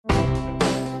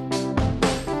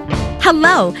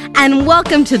Hello, and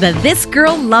welcome to the This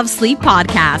Girl Loves Sleep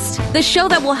podcast, the show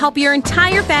that will help your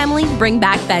entire family bring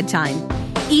back bedtime.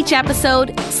 Each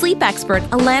episode, sleep expert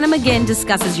Alana McGinn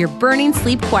discusses your burning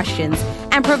sleep questions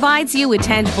and provides you with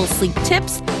tangible sleep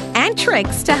tips and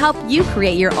tricks to help you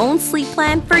create your own sleep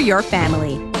plan for your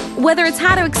family. Whether it's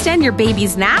how to extend your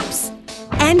baby's naps,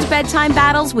 end bedtime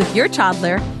battles with your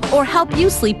toddler, or help you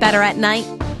sleep better at night,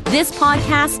 this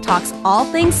podcast talks all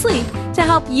things sleep to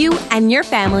help you and your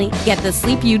family get the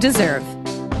sleep you deserve.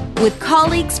 With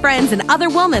colleagues, friends, and other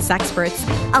wellness experts,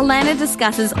 Alana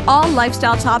discusses all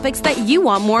lifestyle topics that you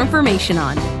want more information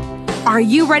on. Are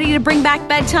you ready to bring back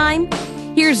bedtime?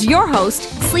 Here's your host,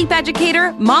 sleep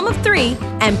educator, mom of three,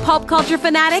 and pop culture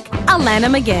fanatic, Alana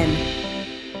McGinn.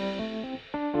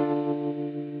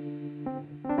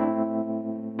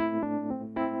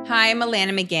 Hi, I'm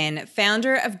Alana McGinn,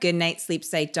 founder of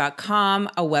GoodnightSleepSite.com,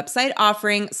 a website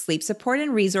offering sleep support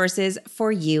and resources for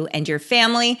you and your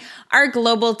family. Our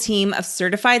global team of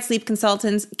certified sleep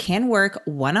consultants can work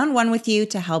one-on-one with you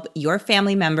to help your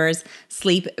family members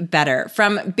sleep better.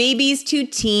 From babies to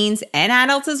teens and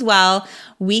adults as well,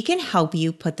 we can help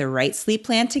you put the right sleep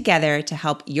plan together to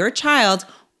help your child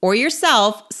or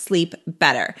yourself sleep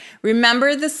better.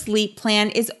 Remember, the sleep plan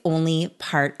is only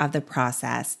part of the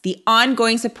process. The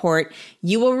ongoing support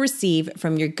you will receive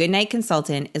from your Goodnight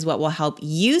consultant is what will help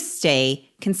you stay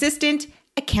consistent,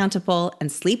 accountable, and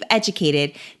sleep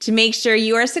educated to make sure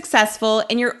you are successful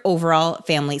in your overall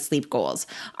family sleep goals.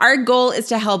 Our goal is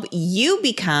to help you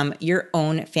become your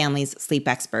own family's sleep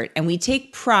expert, and we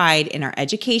take pride in our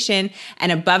education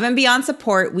and above and beyond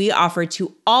support we offer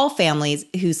to all families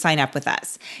who sign up with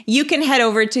us. You can head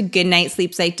over to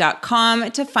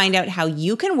GoodnightSleepSite.com to find out how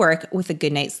you can work with a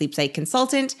Goodnight Sleep Site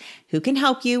consultant who can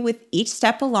help you with each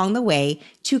step along the way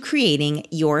to creating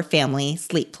your family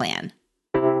sleep plan.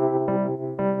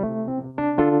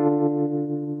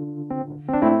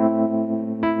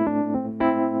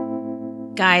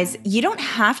 Guys, you don't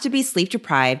have to be sleep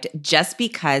deprived just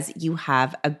because you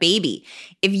have a baby.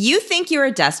 If you think you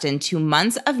are destined to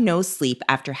months of no sleep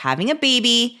after having a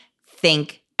baby,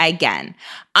 think again.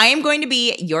 I am going to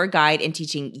be your guide in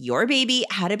teaching your baby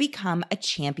how to become a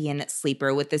champion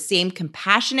sleeper with the same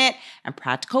compassionate and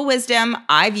practical wisdom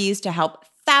I've used to help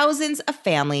thousands of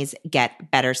families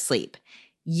get better sleep.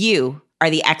 You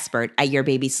are the expert at your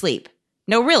baby's sleep.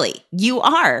 No, really, you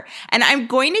are. And I'm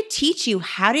going to teach you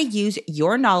how to use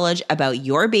your knowledge about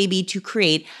your baby to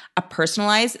create a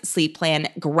personalized sleep plan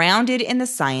grounded in the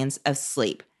science of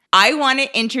sleep. I want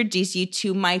to introduce you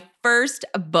to my first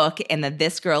book in the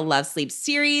This Girl Loves Sleep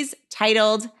series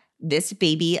titled This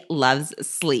Baby Loves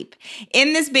Sleep.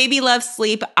 In This Baby Loves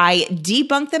Sleep, I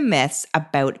debunk the myths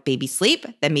about baby sleep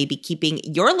that may be keeping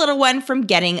your little one from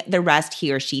getting the rest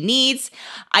he or she needs.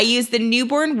 I use the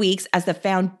newborn weeks as the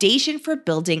foundation for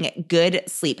building good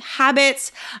sleep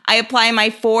habits. I apply my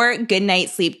 4 good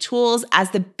night sleep tools as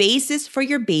the basis for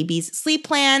your baby's sleep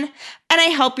plan. And I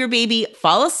help your baby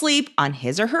fall asleep on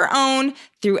his or her own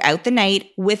throughout the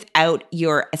night without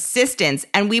your assistance.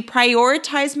 And we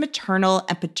prioritize maternal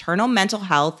and paternal mental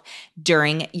health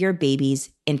during your baby's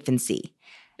infancy.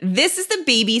 This is the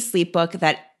baby sleep book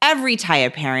that every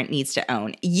tired parent needs to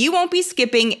own. You won't be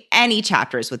skipping any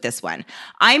chapters with this one.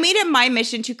 I made it my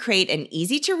mission to create an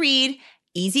easy to read,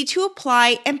 easy to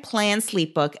apply and plan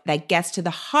sleep book that gets to the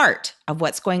heart of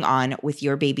what's going on with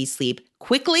your baby's sleep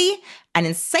quickly and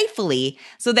insightfully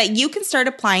so that you can start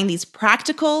applying these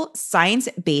practical,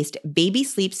 science-based baby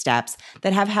sleep steps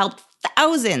that have helped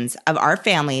thousands of our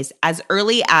families as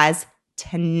early as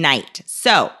tonight.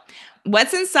 So,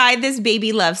 what's inside this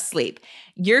Baby Loves Sleep?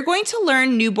 You're going to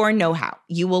learn newborn know-how.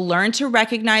 You will learn to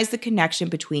recognize the connection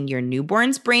between your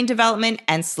newborn's brain development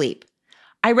and sleep.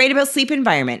 I write about sleep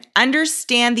environment.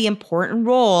 Understand the important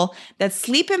role that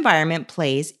sleep environment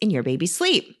plays in your baby's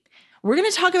sleep. We're going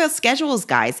to talk about schedules,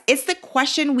 guys. It's the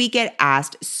question we get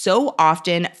asked so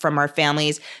often from our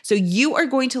families. So you are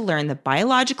going to learn the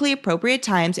biologically appropriate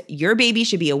times your baby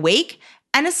should be awake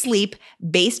and asleep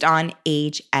based on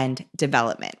age and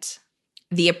development.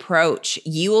 The approach,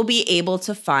 you will be able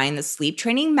to find the sleep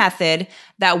training method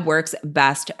that works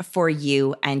best for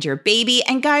you and your baby.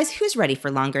 And guys, who's ready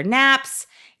for longer naps?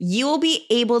 You will be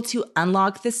able to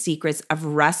unlock the secrets of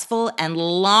restful and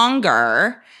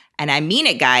longer, and I mean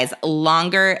it, guys,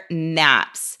 longer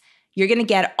naps. You're going to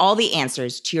get all the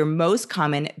answers to your most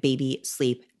common baby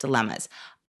sleep dilemmas.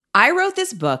 I wrote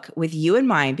this book with you in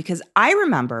mind because I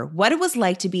remember what it was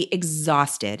like to be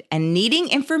exhausted and needing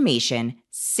information,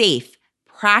 safe,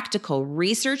 practical,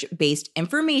 research-based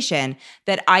information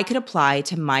that I could apply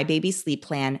to my baby sleep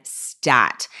plan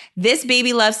stat. This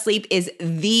Baby Love Sleep is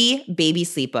the baby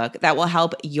sleep book that will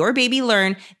help your baby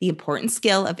learn the important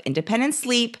skill of independent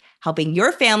sleep, helping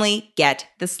your family get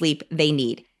the sleep they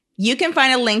need. You can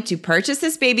find a link to purchase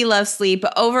this Baby Love Sleep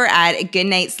over at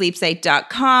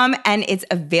goodnightsleepsite.com, and it's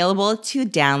available to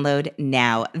download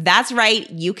now. That's right,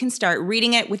 you can start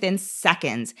reading it within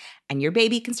seconds, and your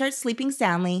baby can start sleeping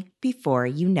soundly before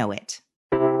you know it.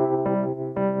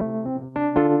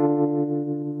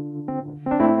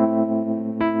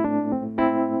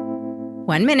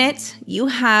 One minute, you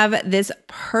have this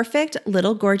perfect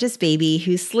little gorgeous baby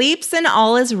who sleeps and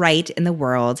all is right in the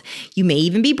world. You may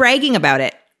even be bragging about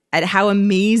it, at how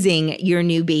amazing your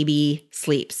new baby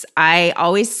sleeps. I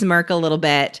always smirk a little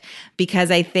bit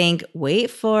because I think, wait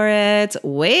for it,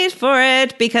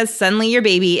 because suddenly your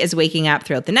baby is waking up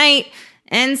throughout the night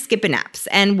and skipping naps.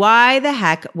 And why the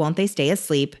heck won't they stay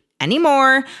asleep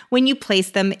anymore when you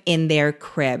place them in their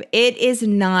crib? It is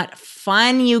not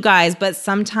fun, you guys, but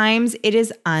sometimes it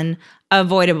is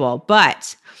unavoidable.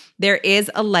 But there is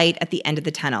a light at the end of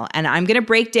the tunnel, and I'm going to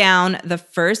break down the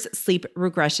first sleep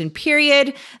regression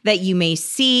period that you may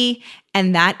see,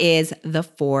 and that is the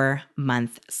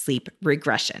 4-month sleep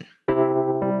regression.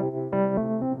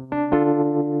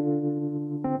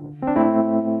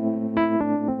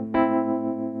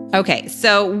 Okay,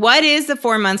 so what is the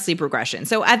 4-month sleep regression?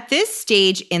 So at this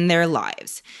stage in their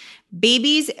lives,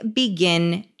 babies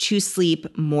begin to sleep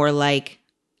more like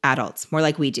adults, more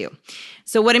like we do.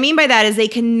 So what I mean by that is they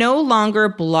can no longer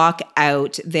block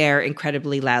out their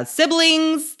incredibly loud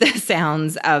siblings, the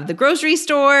sounds of the grocery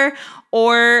store,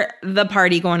 or the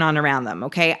party going on around them,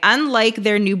 okay? Unlike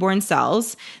their newborn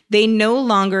selves, they no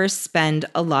longer spend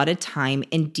a lot of time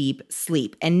in deep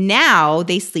sleep. And now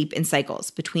they sleep in cycles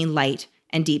between light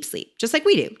and deep sleep, just like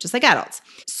we do, just like adults.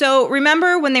 So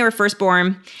remember when they were first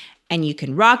born, and you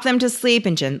can rock them to sleep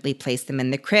and gently place them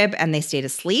in the crib and they stayed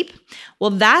asleep? Well,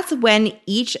 that's when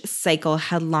each cycle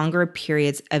had longer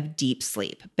periods of deep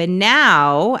sleep. But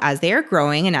now, as they are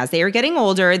growing and as they are getting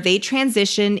older, they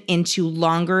transition into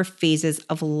longer phases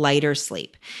of lighter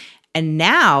sleep. And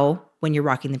now, when you're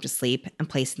rocking them to sleep and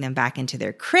placing them back into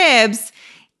their cribs,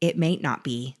 it may not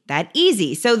be that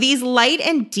easy. So these light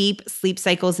and deep sleep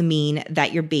cycles mean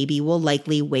that your baby will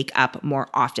likely wake up more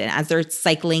often as they're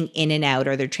cycling in and out,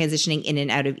 or they're transitioning in and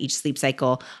out of each sleep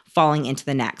cycle, falling into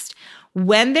the next.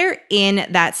 When they're in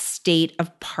that state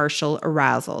of partial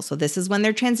arousal, so this is when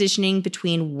they're transitioning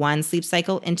between one sleep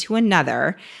cycle into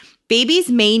another, babies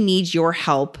may need your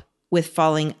help with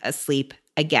falling asleep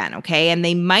again, okay? And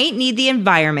they might need the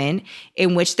environment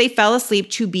in which they fell asleep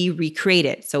to be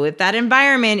recreated. So if that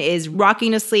environment is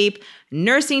rocking to sleep,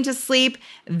 nursing to sleep,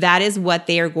 that is what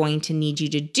they are going to need you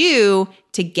to do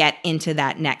to get into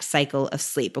that next cycle of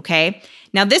sleep, okay?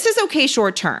 Now, this is okay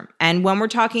short term. And when we're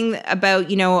talking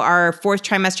about, our 4th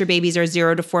trimester babies are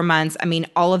 0 to 4 months,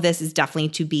 all of this is definitely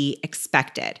to be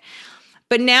expected.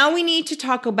 But now we need to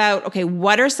talk about, okay,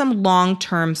 what are some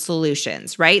long-term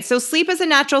solutions, right? So sleep is a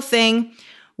natural thing.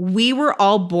 We were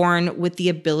all born with the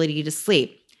ability to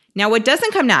sleep. Now, what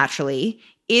doesn't come naturally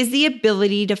is the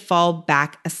ability to fall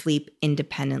back asleep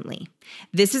independently.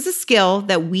 This is a skill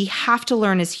that we have to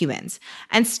learn as humans.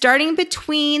 And starting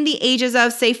between the ages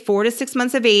of, say, 4 to 6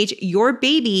 months of age, your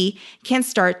baby can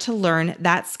start to learn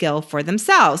that skill for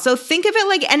themselves. So think of it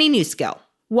like any new skill: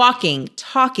 walking,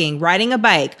 talking, riding a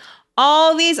bike.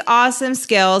 All these awesome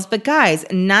skills, but guys,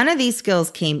 none of these skills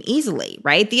came easily,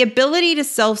 right? The ability to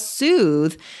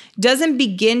self-soothe doesn't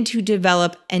begin to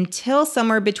develop until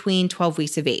somewhere between 12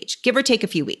 weeks of age, give or take a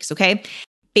few weeks, okay?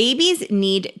 Babies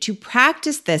need to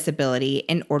practice this ability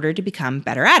in order to become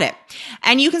better at it.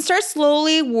 And you can start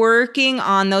slowly working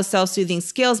on those self-soothing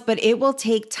skills, but it will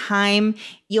take time.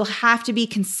 You'll have to be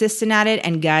consistent at it.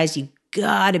 And guys, you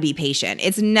gotta be patient.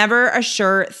 It's never a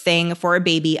sure thing for a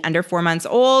baby under 4 months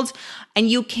old, and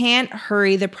you can't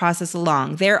hurry the process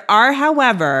along. There are,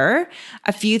 however,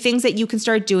 a few things that you can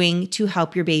start doing to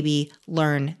help your baby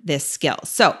learn this skill.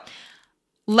 So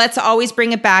let's always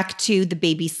bring it back to the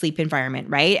baby sleep environment,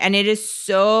 right? And it is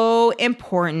so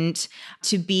important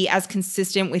to be as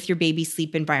consistent with your baby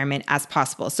sleep environment as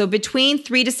possible. So between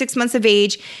 3 to 6 months of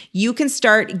age, you can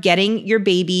start getting your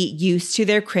baby used to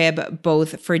their crib,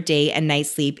 both for day and night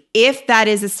sleep, if that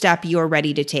is a step you're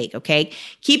ready to take, okay?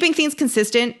 Keeping things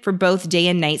consistent for both day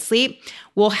and night sleep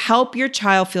will help your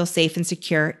child feel safe and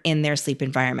secure in their sleep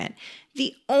environment.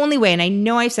 The only way, and I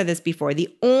know I've said this before, the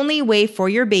only way for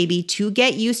your baby to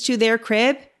get used to their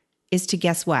crib is to,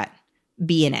 guess what?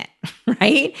 be in it,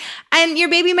 right? And your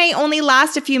baby may only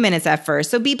last a few minutes at first,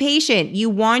 so be patient. You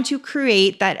want to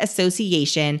create that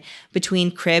association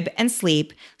between crib and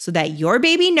sleep so that your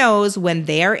baby knows when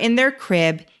they're in their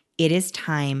crib, it is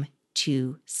time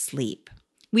to sleep.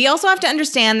 We also have to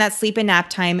understand that sleep and nap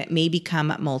time may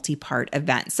become multi-part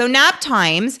events. So nap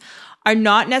times are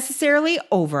not necessarily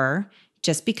over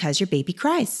just because your baby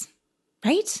cries,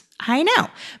 right? I know.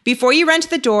 Before you run to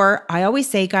the door, I always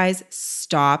say, guys,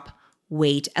 stop,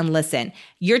 wait, and listen.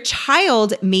 Your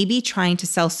child may be trying to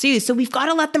self-soothe, so we've got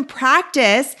to let them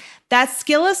practice that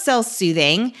skill of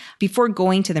self-soothing before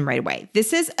going to them right away.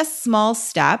 This is a small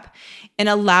step in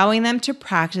allowing them to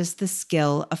practice the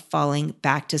skill of falling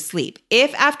back to sleep.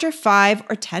 If after 5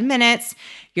 or 10 minutes,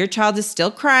 your child is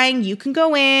still crying, you can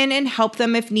go in and help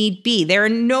them if need be. There are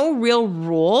no real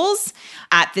rules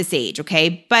at this age,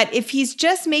 okay? But if he's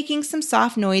just making some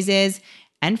soft noises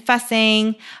and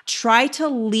fussing, try to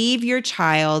leave your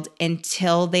child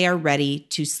until they are ready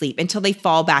to sleep, until they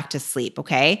fall back to sleep,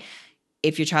 okay?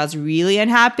 If your child's really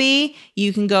unhappy,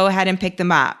 you can go ahead and pick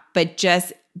them up, but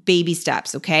just baby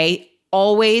steps, okay?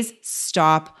 Always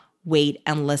stop, wait,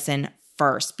 and listen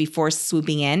first before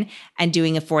swooping in and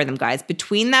doing it for them, guys.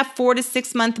 Between that 4 to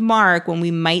 6 month mark, when we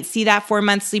might see that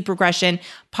 4-month sleep regression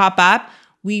pop up,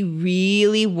 we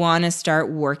really want to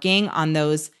start working on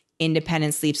those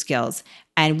independent sleep skills.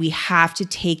 And we have to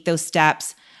take those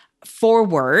steps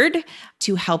forward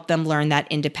to help them learn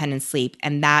that independent sleep.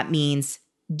 And that means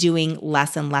doing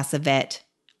less and less of it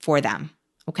for them.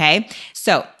 Okay.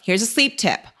 So here's a sleep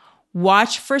tip.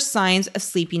 Watch for signs of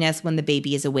sleepiness when the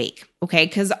baby is awake. Okay.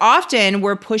 Because often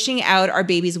we're pushing out our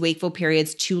baby's wakeful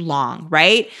periods too long,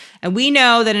 right? And we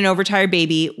know that an overtired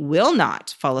baby will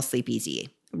not fall asleep easy,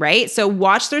 right? So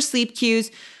watch their sleep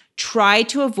cues. Try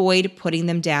to avoid putting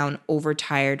them down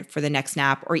overtired for the next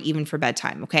nap or even for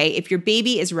bedtime, okay? If your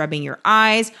baby is rubbing your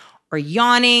eyes or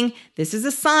yawning, this is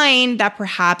a sign that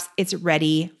perhaps it's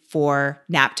ready for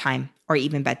nap time or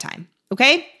even bedtime,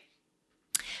 okay?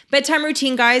 Bedtime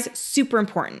routine, guys, super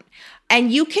important.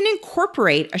 And you can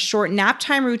incorporate a short nap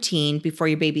time routine before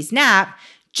your baby's nap,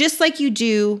 just like you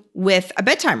do with a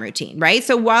bedtime routine, right?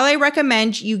 So while I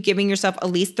recommend you giving yourself at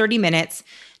least 30 minutes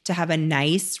to have a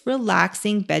nice,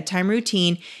 relaxing bedtime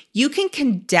routine, you can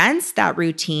condense that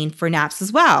routine for naps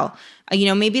as well.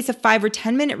 Maybe it's a 5 or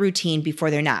 10 minute routine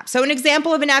before their nap. So an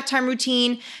example of a nap time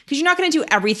routine, because you're not going to do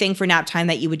everything for nap time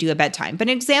that you would do at bedtime, but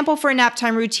an example for a nap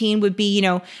time routine would be,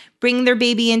 bringing their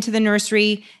baby into the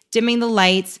nursery, dimming the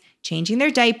lights, changing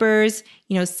their diapers,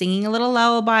 singing a little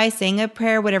lullaby, saying a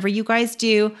prayer, whatever you guys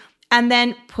do, and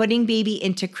then putting baby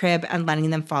into crib and letting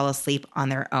them fall asleep on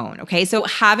their own, okay? So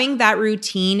having that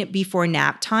routine before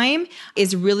nap time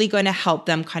is really going to help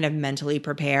them kind of mentally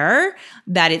prepare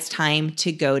that it's time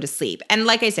to go to sleep. And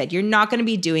like I said, you're not going to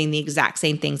be doing the exact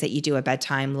same things that you do at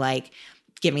bedtime, like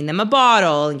giving them a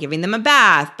bottle and giving them a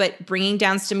bath, but bringing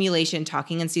down stimulation,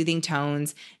 talking in soothing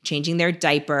tones, changing their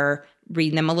diaper,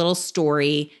 reading them a little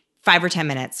story, 5 or 10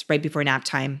 minutes right before nap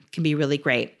time can be really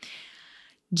great.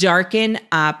 Darken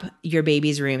up your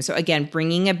baby's room. So again,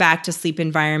 bringing it back to sleep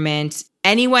environment.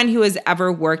 Anyone who has ever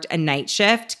worked a night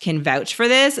shift can vouch for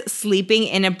this. Sleeping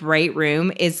in a bright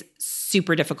room is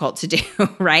super difficult to do,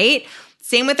 right?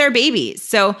 Same with our babies.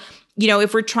 So,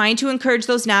 if we're trying to encourage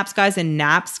those naps, guys, and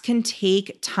naps can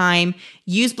take time,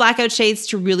 use blackout shades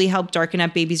to really help darken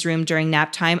up baby's room during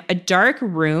nap time. A dark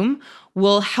room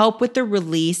will help with the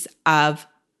release of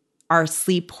our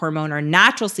sleep hormone, our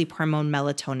natural sleep hormone,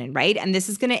 melatonin, right? And this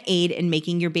is going to aid in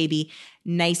making your baby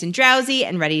nice and drowsy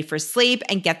and ready for sleep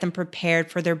and get them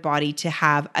prepared for their body to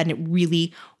have a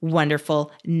really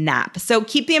wonderful nap. So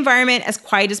keep the environment as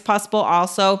quiet as possible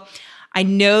also. I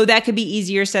know that could be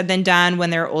easier said than done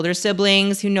when there are older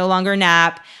siblings who no longer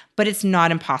nap, but it's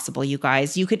not impossible, you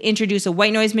guys. You could introduce a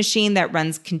white noise machine that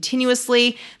runs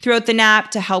continuously throughout the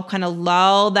nap to help kind of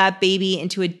lull that baby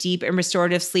into a deep and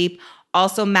restorative sleep.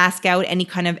 Also mask out any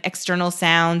kind of external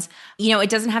sounds. It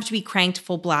doesn't have to be cranked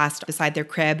full blast beside their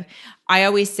crib. I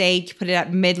always say put it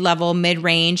at mid-level,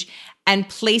 mid-range, and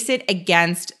place it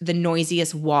against the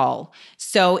noisiest wall.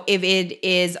 So if it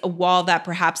is a wall that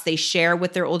perhaps they share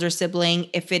with their older sibling,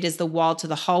 if it is the wall to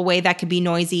the hallway, that could be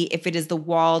noisy. If it is the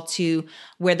wall to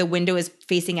where the window is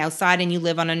facing outside and you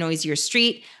live on a noisier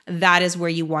street, that is where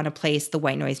you want to place the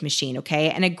white noise machine, okay?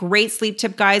 And a great sleep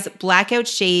tip, guys, blackout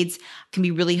shades can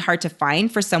be really hard to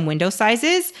find for some window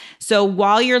sizes. So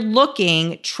while you're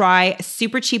looking, try a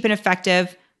super cheap and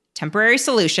effective temporary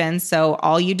solution. So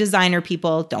all you designer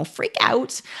people, don't freak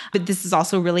out. But this is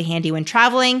also really handy when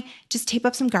traveling. Just tape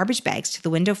up some garbage bags to the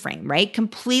window frame, right?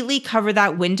 Completely cover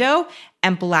that window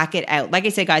and black it out. Like I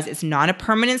said, guys, it's not a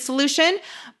permanent solution,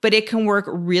 but it can work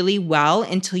really well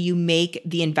until you make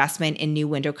the investment in new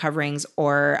window coverings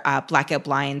or blackout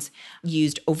blinds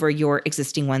used over your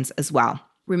existing ones as well.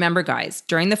 Remember, guys,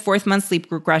 during the 4th month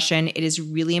sleep regression, it is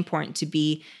really important to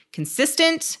be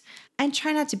consistent and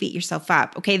try not to beat yourself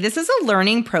up. Okay, this is a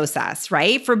learning process,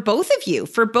 right? For both of you,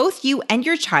 for both you and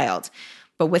your child.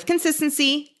 But with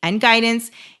consistency and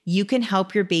guidance, you can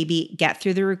help your baby get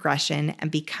through the regression and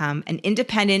become an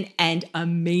independent and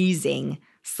amazing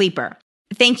sleeper.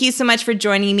 Thank you so much for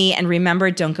joining me. And remember,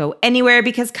 don't go anywhere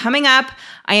because coming up,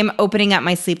 I am opening up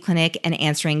my sleep clinic and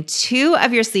answering 2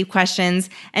 of your sleep questions.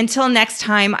 Until next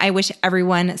time, I wish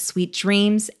everyone sweet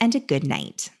dreams and a good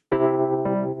night.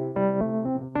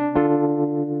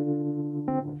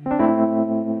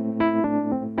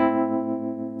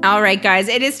 All right, guys,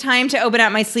 it is time to open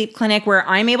up my sleep clinic where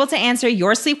I'm able to answer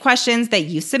your sleep questions that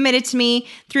you submitted to me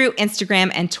through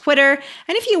Instagram and Twitter.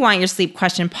 And if you want your sleep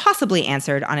question possibly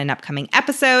answered on an upcoming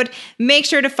episode, make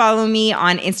sure to follow me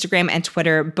on Instagram and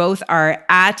Twitter. Both are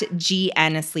at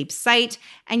GN Sleep Site,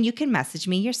 and you can message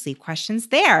me your sleep questions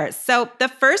there. So the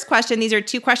first question, these are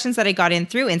 2 questions that I got in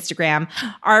through Instagram,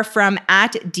 are from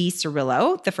at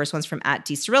 @DCirillo. The first one's from at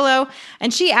 @DCirillo.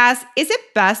 And she asks, is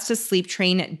it best to sleep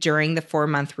train during the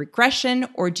 4-month regression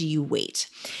or do you wait?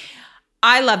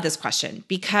 I love this question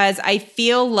because I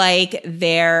feel like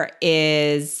everyone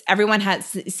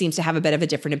seems to have a bit of a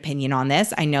different opinion on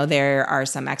this. I know there are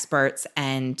some experts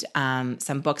and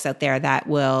some books out there that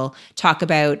will talk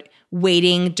about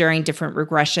waiting during different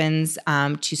regressions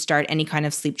to start any kind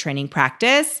of sleep training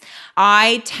practice.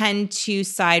 I tend to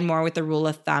side more with the rule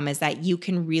of thumb is that you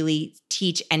can really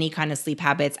teach any kind of sleep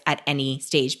habits at any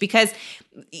stage. Because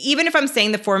even if I'm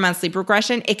saying the 4-month sleep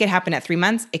regression, it could happen at 3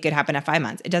 months, it could happen at 5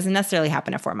 months. It doesn't necessarily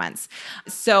happen at 4 months.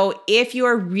 So if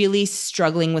you're really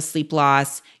struggling with sleep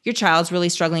loss, your child's really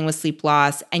struggling with sleep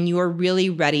loss, and you are really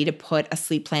ready to put a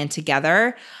sleep plan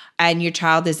together, and your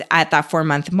child is at that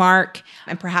 4-month mark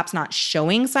and perhaps not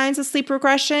showing signs of sleep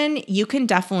regression, you can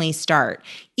definitely start.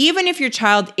 Even if your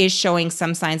child is showing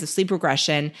some signs of sleep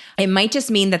regression, it might just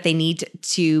mean that they need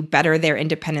to better their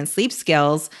independent sleep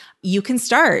skills. You can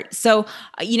start. So,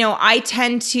 I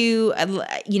tend to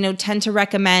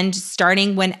recommend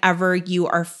starting whenever you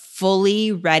are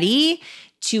fully ready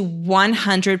to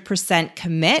 100%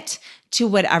 commit to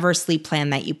whatever sleep plan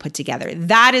that you put together.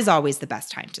 That is always the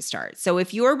best time to start. So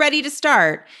if you're ready to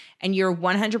start and you're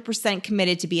 100%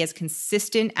 committed to be as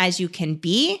consistent as you can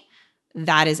be,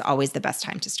 that is always the best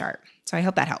time to start. So I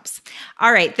hope that helps.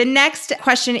 All right. The next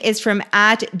question is from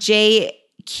at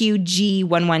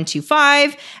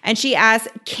JQG1125. And she asks,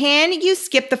 can you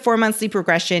skip the 4-month sleep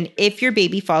regression if your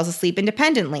baby falls asleep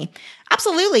independently?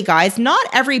 Absolutely, guys. Not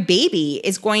every baby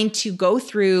is going to go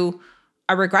through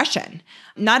a regression.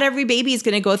 Not every baby is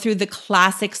going to go through the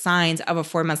classic signs of a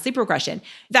 4-month sleep regression.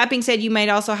 That being said, you might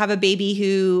also have a baby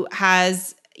who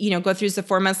has, go through the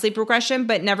 4-month sleep regression,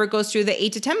 but never goes through the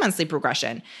 8 to 10 month sleep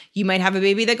regression. You might have a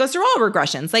baby that goes through all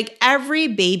regressions. Like every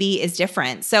baby is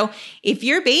different. So if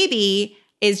your baby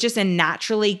is just a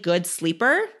naturally good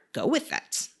sleeper, go with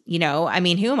it. Who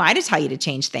am I to tell you to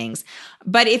change things?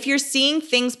 But if you're seeing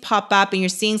things pop up and you're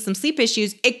seeing some sleep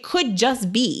issues, it could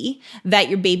just be that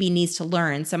your baby needs to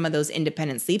learn some of those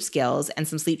independent sleep skills and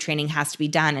some sleep training has to be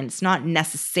done. And it's not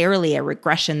necessarily a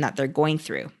regression that they're going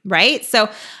through, right? So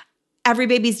every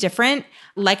baby's different.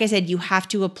 Like I said, you have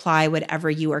to apply whatever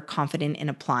you are confident in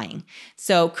applying.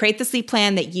 So create the sleep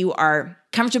plan that you are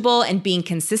comfortable and being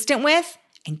consistent with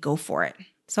and go for it.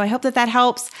 So I hope that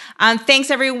helps. Thanks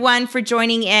everyone for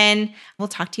joining in. We'll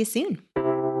talk to you soon.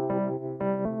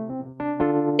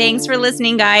 Thanks for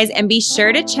listening, guys. And be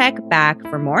sure to check back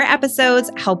for more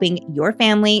episodes helping your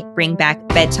family bring back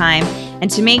bedtime. And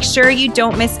to make sure you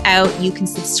don't miss out, you can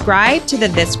subscribe to the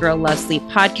This Girl Loves Sleep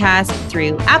podcast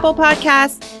through Apple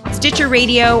Podcasts, Stitcher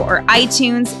Radio, or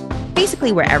iTunes,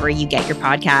 basically wherever you get your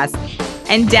podcasts.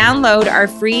 And download our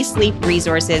free sleep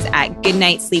resources at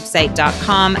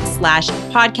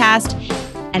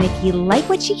goodnightsleepsite.com/podcast. And if you like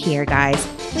what you hear, guys,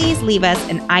 please leave us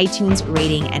an iTunes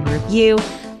rating and review.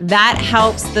 That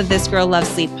helps the This Girl Loves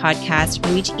Sleep podcast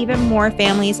reach even more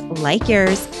families like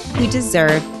yours who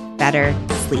deserve better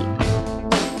sleep.